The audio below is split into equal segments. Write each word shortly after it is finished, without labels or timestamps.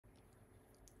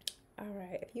All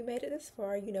right, if you made it this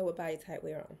far, you know what body type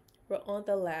we're on. We're on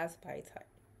the last body type.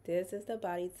 This is the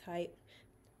body type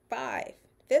 5,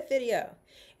 fifth video.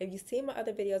 If you've seen my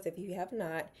other videos, if you have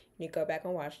not, you need to go back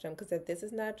and watch them, because if this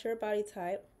is not your body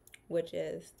type, which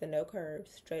is the no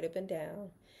curves, straight up and down,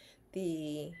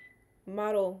 the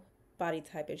model body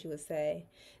type, as you would say,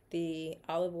 the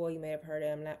olive oil, you may have heard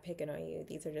of. I'm not picking on you.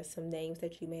 These are just some names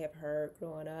that you may have heard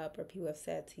growing up or people have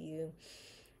said to you.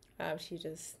 She's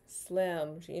just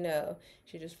slim,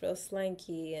 she's just real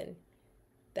slanky, and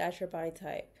that's your body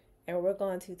type. And we're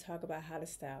going to talk about how to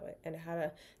style it and how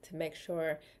to make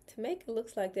sure to make it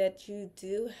look like that you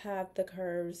do have the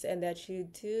curves and that you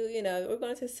do, we're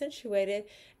going to accentuate it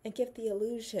and give the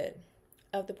illusion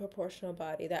of the proportional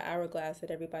body, the hourglass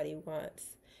that everybody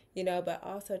wants. But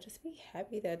also just be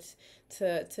happy that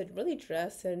to really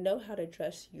dress and know how to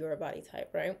dress your body type,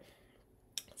 right?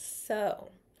 So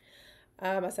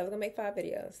I said I was gonna make 5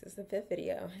 videos. This is the 5th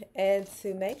video, and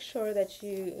to make sure that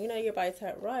you know your body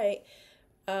type right,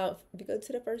 if you go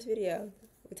to the first video,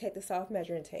 we take the soft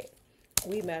measuring tape.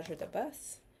 We measure the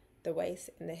bust, the waist,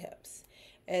 and the hips.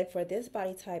 And for this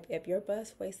body type, if your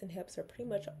bust, waist, and hips are pretty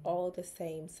much all the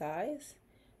same size,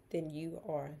 then you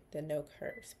are the no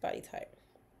curves body type.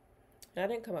 And I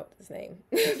didn't come up with this name,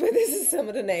 but this is some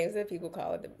of the names that people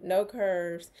call it: the no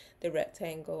curves, the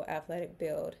rectangle, athletic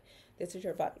build. This is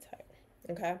your body type.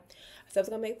 Okay, so I was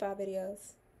gonna make 5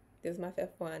 videos. This is my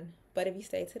 5th one, but if you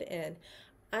stay to the end,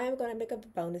 I am gonna make a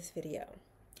bonus video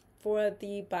for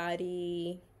the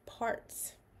body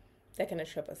parts that can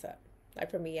trip us up. Like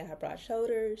for me, I have broad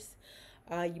shoulders.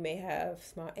 You may have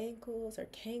small ankles or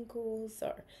cankles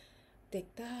or thick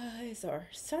thighs or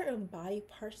certain body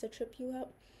parts that trip you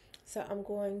up. So I'm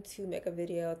going to make a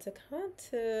video to kind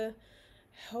of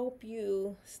help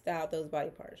you style those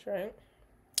body parts, right?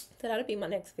 So that'll be my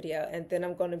next video, and then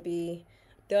I'm going to be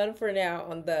done for now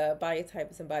on the body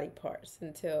types and body parts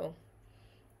until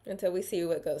we see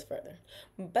what goes further.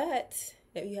 But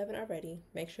if you haven't already,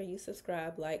 make sure you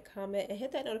subscribe, like, comment, and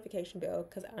hit that notification bell,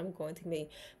 because I'm going to be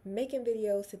making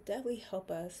videos to definitely help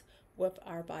us with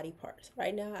our body parts.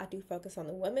 Right now, I do focus on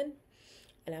the women,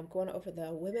 and I'm going over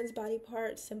the women's body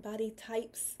parts and body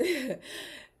types.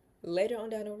 Later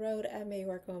on down the road, I may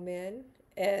work on men.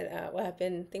 And I've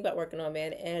been thinking about working on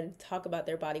men and talk about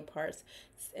their body parts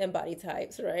and body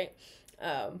types, right?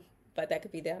 But that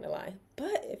could be down the line.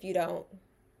 But if you don't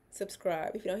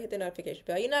subscribe, if you don't hit the notification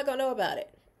bell, you're not going to know about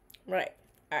it. Right.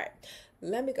 All right.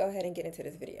 Let me go ahead and get into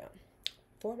this video.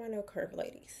 For my no curve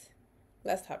ladies,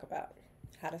 let's talk about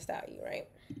how to style you, right?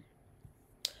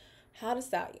 How to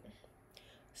style you.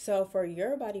 So for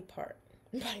your body type,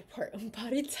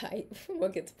 we'll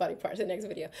get to body parts in the next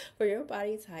video. For your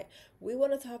body type, we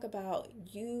want to talk about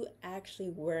you actually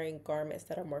wearing garments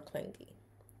that are more clingy.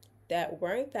 That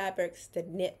wearing fabrics, the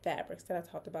knit fabrics that I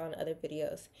talked about in other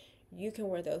videos, you can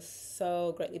wear those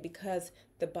so greatly because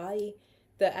the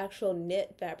actual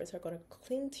knit fabrics are going to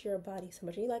cling to your body so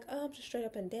much. And you're like, oh, I'm just straight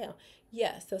up and down.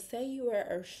 Yeah, so say you wear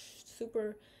a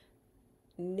super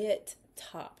knit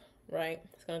top, right?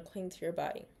 It's going to cling to your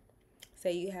body.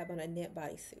 Say you have on a knit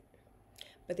bodysuit,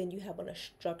 but then you have on a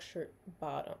structured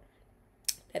bottom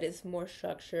that is more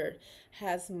structured,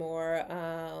 has more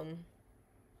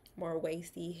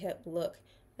waisty hip look.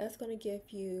 That's going to give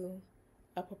you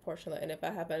a proportional. And if I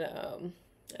have a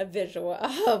visual,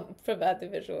 I'll provide the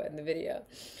visual in the video.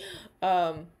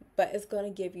 But it's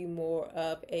going to give you more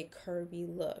of a curvy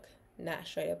look, not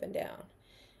straight up and down.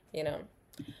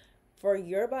 For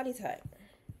your body type,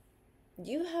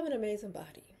 you have an amazing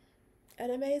body. An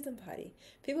amazing body.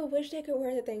 People wish they could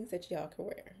wear the things that y'all can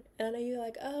wear. And I know you're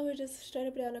like, oh, we're just straight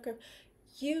up and down the curve.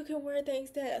 You can wear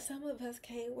things that some of us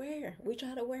can't wear. We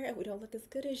try to wear it. We don't look as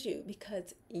good as you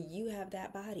because you have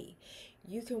that body.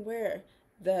 You can wear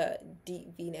the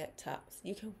deep V-neck tops.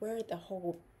 You can wear the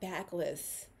whole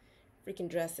backless freaking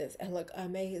dresses and look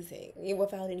amazing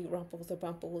without any rumples or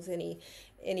bumples, any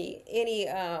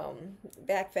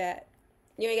back fat.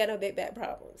 You ain't got no big back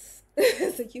problems.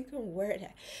 So you can wear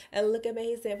that and look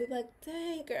amazing. People like,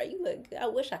 dang, girl, you look good. I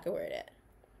wish I could wear that.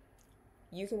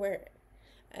 You can wear it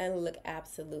and look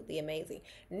absolutely amazing.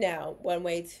 Now, one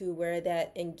way to wear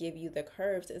that and give you the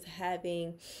curves is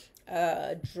having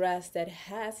a dress that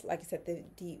has, like I said, the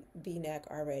deep V-neck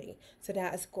already. So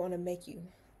now it's going to make you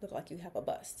look like you have a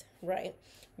bust, right?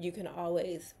 You can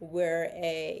always wear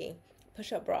a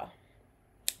push-up bra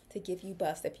to give you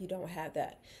bust if you don't have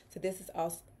that. So this is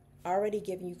also already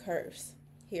giving you curves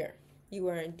here. You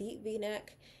wearing deep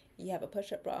V-neck, you have a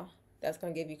push-up bra, that's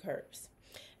going to give you curves.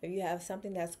 If you have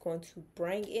something that's going to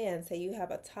bring in, say you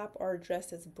have a top or a dress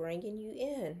that's bringing you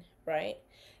in, right?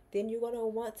 then you're going to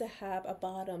want to have a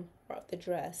bottom of the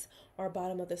dress or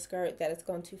bottom of the skirt that is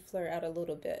going to flare out a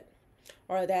little bit,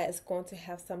 or that is going to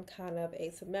have some kind of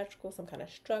asymmetrical, some kind of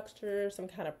structure, some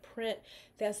kind of print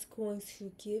that's going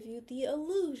to give you the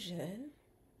illusion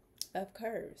of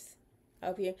curves.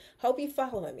 Hope you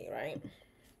following me, right?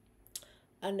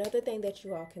 Another thing that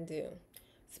you all can do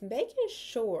is making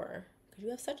sure, because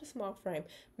you have such a small frame,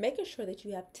 making sure that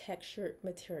you have textured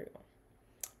material.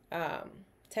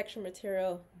 Textured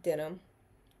material, denim.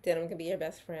 Denim can be your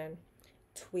best friend.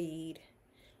 Tweed,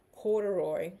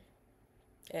 corduroy.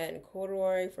 And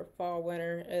corduroy for fall,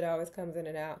 winter, it always comes in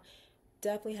and out.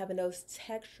 Definitely having those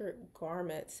textured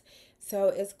garments. So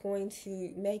it's going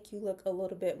to make you look a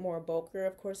little bit more bulkier,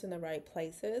 of course, in the right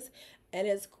places. And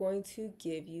it's going to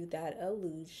give you that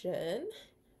illusion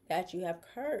that you have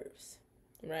curves,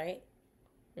 right?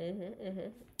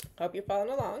 Hope you're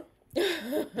following along.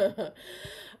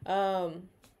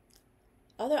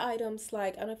 Other items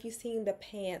like, I don't know if you've seen the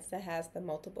pants that has the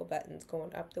multiple buttons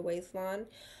going up the waistline.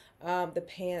 The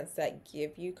pants that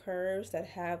give you curves, that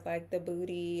have like the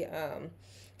booty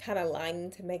kind of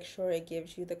lining to make sure it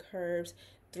gives you the curves.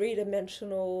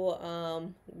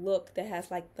 Three-dimensional look that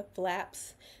has like the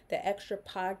flaps, the extra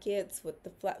pockets with the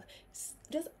flaps.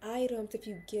 Just items, if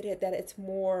you get it, that it's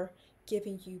more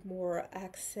giving you more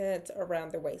accent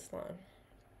around the waistline.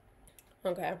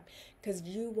 Okay, because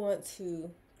you want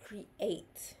to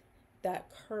create that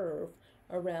curve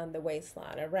around the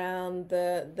waistline, around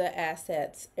the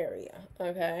assets area.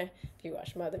 Okay, if you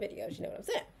watch my other videos, you know what I'm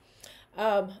saying.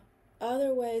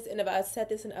 Other ways, and if I said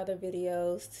this in other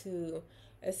videos, to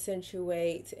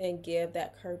accentuate and give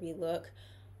that curvy look,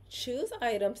 choose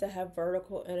items that have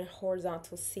vertical and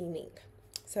horizontal seaming.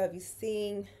 So if you've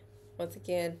seen, once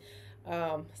again,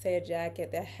 say a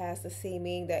jacket that has the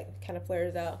seaming that kind of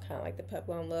flares out, kind of like the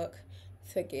peplum look,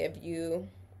 to give you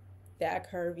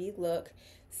that curvy look.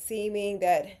 Seaming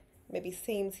that maybe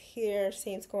seams here,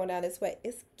 seams going down this way,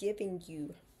 it's giving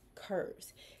you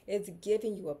curves. It's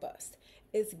giving you a bust.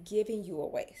 It's giving you a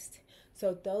waist.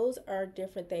 So those are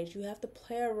different things. You have to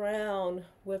play around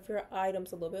with your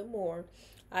items a little bit more.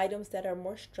 Items that are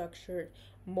more structured,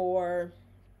 more,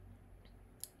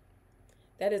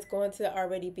 that is going to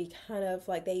already be kind of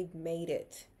like they've made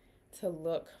it to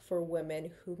look for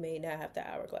women who may not have the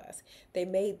hourglass. They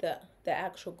made the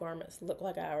actual garments look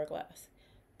like an hourglass.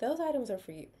 Those items are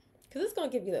for you, because it's going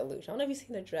to give you the illusion. I don't know if you've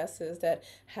seen the dresses that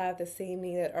have the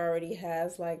seaming that already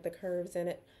has like the curves in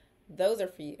it. Those are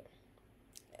for you.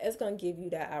 It's going to give you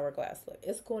that hourglass look.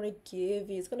 It's going to give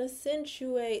you, it's going to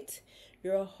accentuate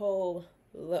your whole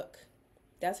look.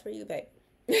 That's for you, babe.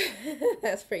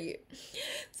 That's for you.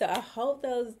 So I hope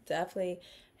those definitely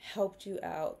helped you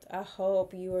out. I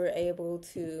hope you were able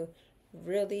to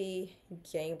really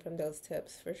gain from those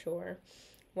tips for sure.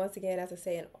 Once again, as I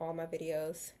say in all my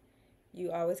videos,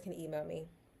 you always can email me,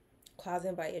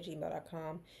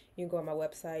 closeinvite@gmail.com. You can go on my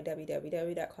website,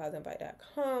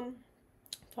 www.closeinvite.com.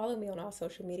 Follow me on all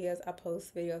social medias. I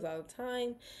post videos all the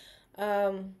time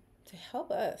to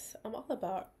help us. I'm all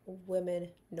about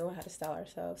women knowing how to style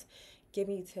ourselves,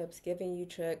 giving you tips, giving you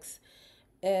tricks.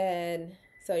 And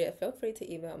so yeah, feel free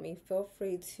to email me. Feel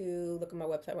free to look at my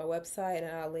website, and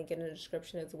I'll link it in the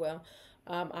description as well.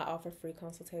 I offer free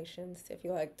consultations. If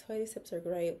you're like, Toy, these tips are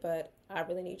great, but I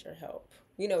really need your help.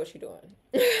 You know what you're doing.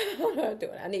 What I'm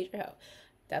doing. I need your help.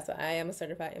 That's why I am a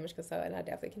certified image consultant, and I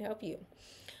definitely can help you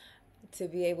to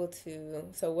be able to.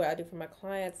 So what I do for my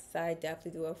clients, I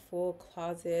definitely do a full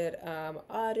closet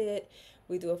audit.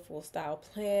 We do a full style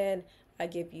plan. I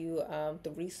give you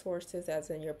the resources, as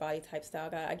in your body type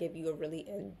style guide. I give you a really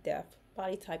in-depth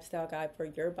body type style guide for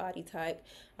your body type.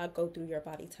 I'll go through your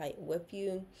body type with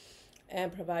you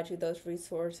and provide you those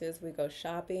resources. We go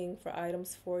shopping for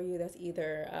items for you. That's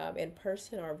either in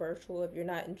person or virtual if you're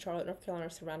not in Charlotte, North Carolina, or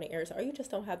surrounding areas, or you just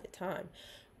don't have the time.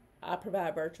 I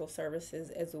provide virtual services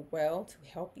as well to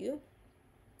help you.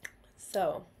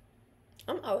 So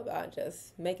I'm all about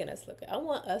just making us look good. I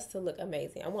want us to look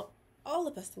amazing. I want all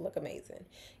of us to look amazing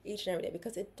each and every day,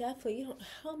 because it definitely, you don't know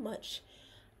how much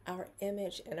our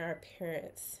image and our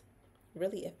appearance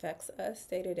really affects us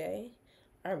day to day.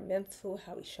 Our mental,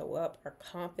 how we show up, our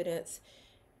confidence.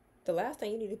 The last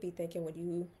thing you need to be thinking when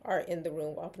you are in the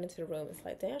room, walking into the room, is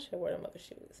like, damn, I should wear them other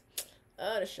shoes.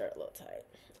 Oh, the shirt a little tight.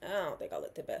 I don't think I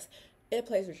look the best. It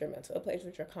plays with your mental. It plays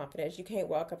with your confidence. You can't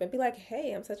walk up and be like,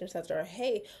 hey, I'm such and such, or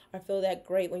hey, I feel that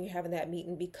great when you're having that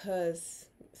meeting, because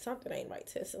something ain't right.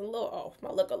 It's a little off.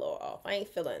 My look a little off. I ain't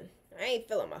feeling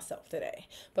myself today.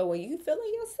 But when you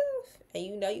feeling yourself and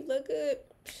you know you look good,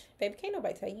 baby, can't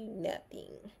nobody tell you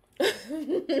nothing.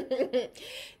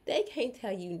 They can't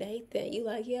tell you Nathan. You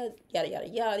like, yeah, yada yada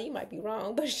yada. You might be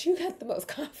wrong, but you got the most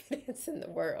confidence in the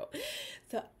world.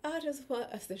 So I just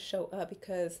want us to show up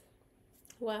because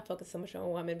why I focus so much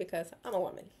on women, because I'm a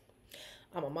woman.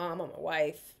 I'm a mom, I'm a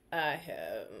wife. I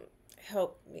have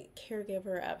helped me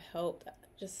caregiver. I've helped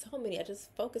just so many. I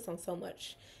just focus on so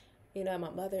much. You know, my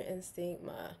mother instinct,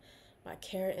 my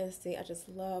care instinct. I just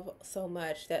love so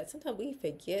much that sometimes we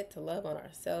forget to love on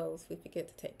ourselves. We forget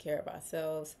to take care of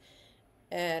ourselves.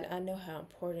 And I know how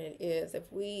important it is.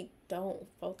 If we don't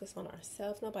focus on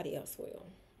ourselves, nobody else will.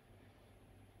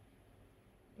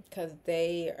 Because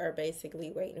they are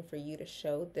basically waiting for you to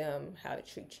show them how to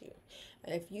treat you.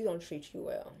 And if you don't treat you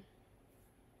well,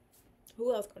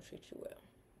 who else gonna treat you well?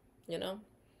 You know?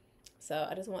 So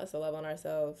I just want us to love on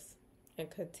ourselves and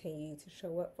continue to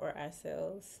show up for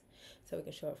ourselves so we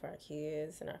can show up for our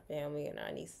kids and our family and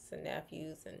our nieces and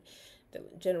nephews and the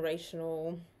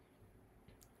generational,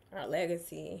 our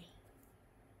legacy.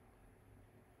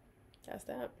 That's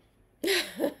that.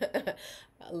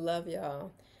 I love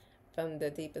y'all from the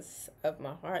deepest of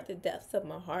my heart, the depths of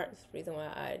my heart. It's the reason why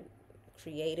I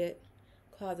created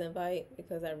Closet Invite,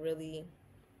 because I really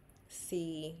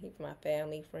see my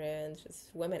family, friends, just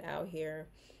women out here.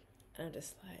 And I'm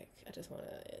just like, I just want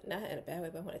to, not in a bad way,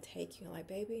 but I want to take you and like,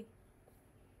 baby,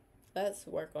 let's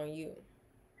work on you.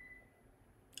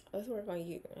 Let's work on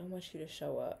you. I want you to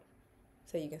show up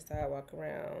so you can start walking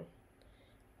around,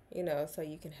 you know, so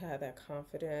you can have that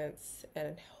confidence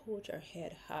and hold your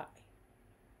head high.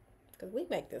 Because we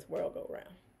make this world go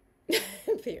round.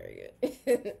 Period.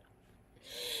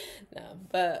 No,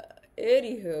 but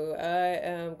anywho, I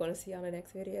am going to see y'all in the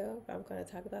next video. I'm going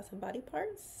to talk about some body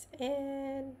parts.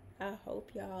 And I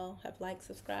hope y'all have liked,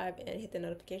 subscribed, and hit the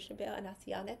notification bell. And I'll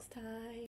see y'all next time.